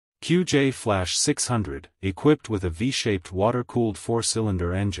QJ-600, equipped with a V-shaped water-cooled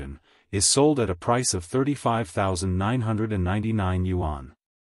 4-cylinder engine, is sold at a price of 35,999 yuan.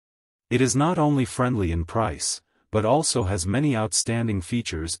 It is not only friendly in price, but also has many outstanding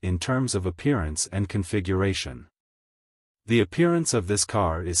features in terms of appearance and configuration. The appearance of this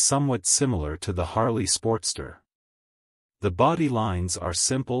car is somewhat similar to the Harley Sportster. The body lines are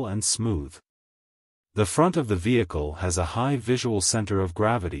simple and smooth. The front of the vehicle has a high visual center of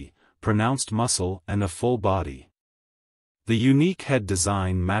gravity, pronounced muscle and a full body. The unique head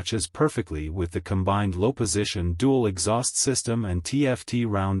design matches perfectly with the combined low-position dual exhaust system and TFT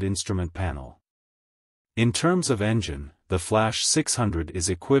round instrument panel. In terms of engine, the Flash 600 is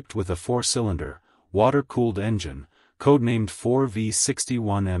equipped with a 4-cylinder, water-cooled engine, codenamed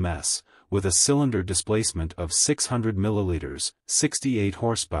 4V61MS, with a cylinder displacement of 600 milliliters, 68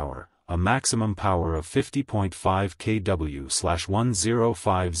 horsepower, a maximum power of 50.5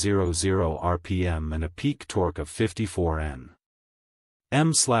 kW/10500 rpm and a peak torque of 54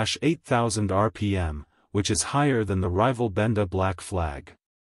 Nm/8000 rpm, which is higher than the rival Benda Black Flag.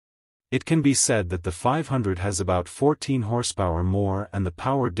 It can be said that the 500 has about 14 horsepower more and the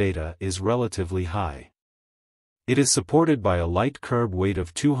power data is relatively high. It is supported by a light curb weight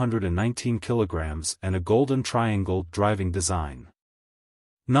of 219 kilograms and a golden triangle driving design.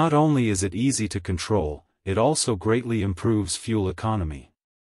 Not only is it easy to control, it also greatly improves fuel economy.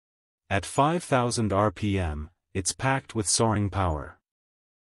 At 5,000 rpm, it's packed with soaring power.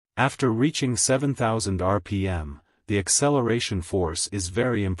 After reaching 7,000 rpm, the acceleration force is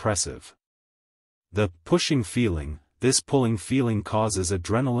very impressive. The pushing feeling, this pulling feeling causes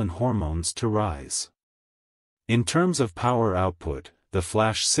adrenaline hormones to rise. In terms of power output, the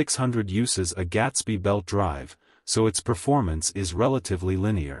Flash 600 uses a Gatsby belt drive, so its performance is relatively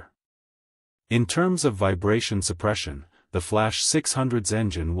linear. In terms of vibration suppression, the Flash 600's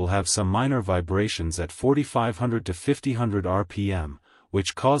engine will have some minor vibrations at 4,500 to 5,000 rpm,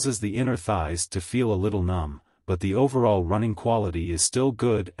 which causes the inner thighs to feel a little numb, but the overall running quality is still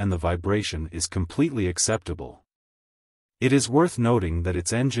good and the vibration is completely acceptable. It is worth noting that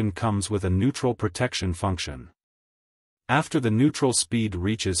its engine comes with a neutral protection function. After the neutral speed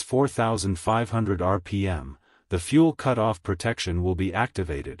reaches 4,500 rpm, the fuel cut-off protection will be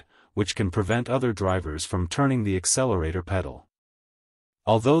activated, which can prevent other drivers from turning the accelerator pedal.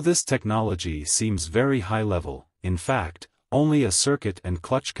 Although this technology seems very high-level, in fact, only a circuit and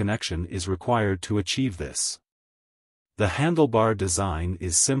clutch connection is required to achieve this. The handlebar design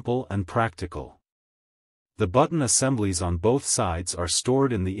is simple and practical. The button assemblies on both sides are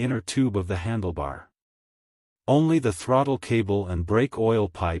stored in the inner tube of the handlebar. Only the throttle cable and brake oil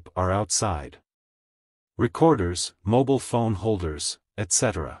pipe are outside. Recorders, mobile phone holders,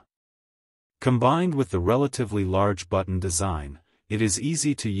 etc. Combined with the relatively large button design, it is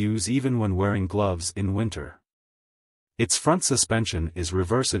easy to use even when wearing gloves in winter. Its front suspension is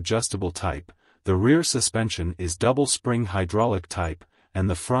reverse adjustable type, the rear suspension is double spring hydraulic type, and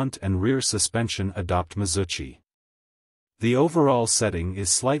the front and rear suspension adopt Mizuchi. The overall setting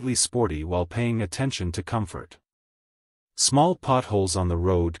is slightly sporty while paying attention to comfort. Small potholes on the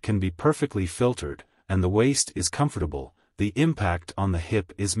road can be perfectly filtered, and the waist is comfortable, the impact on the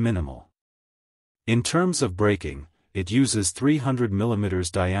hip is minimal. In terms of braking, it uses 300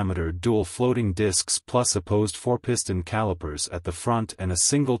 mm diameter dual floating discs plus opposed 4-piston calipers at the front and a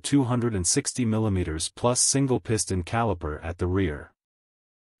single 260 mm plus single piston caliper at the rear.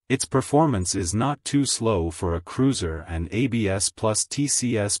 Its performance is not too slow for a cruiser and ABS plus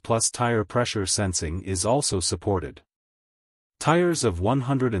TCS plus tire pressure sensing is also supported. Tires of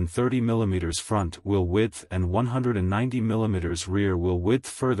 130 mm front wheel width and 190 mm rear wheel width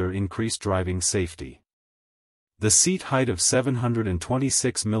further increase driving safety. The seat height of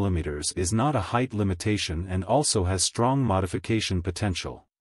 726 mm is not a height limitation and also has strong modification potential.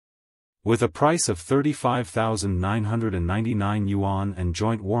 With a price of 35,999 yuan and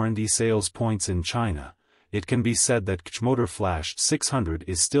joint warranty sales points in China, it can be said that QJMotor Flash 600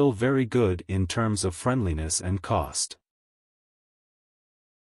 is still very good in terms of friendliness and cost.